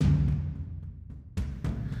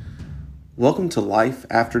Welcome to Life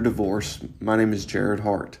After Divorce. My name is Jared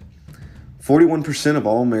Hart. 41% of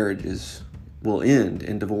all marriages will end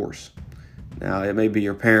in divorce. Now, it may be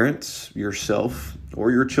your parents, yourself, or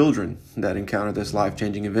your children that encounter this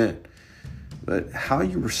life-changing event. But how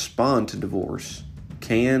you respond to divorce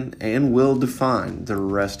can and will define the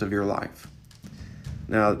rest of your life.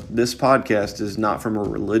 Now, this podcast is not from a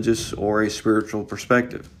religious or a spiritual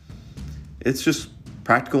perspective. It's just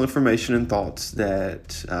practical information and thoughts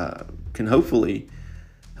that can hopefully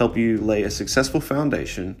help you lay a successful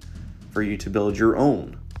foundation for you to build your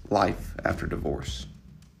own life after divorce.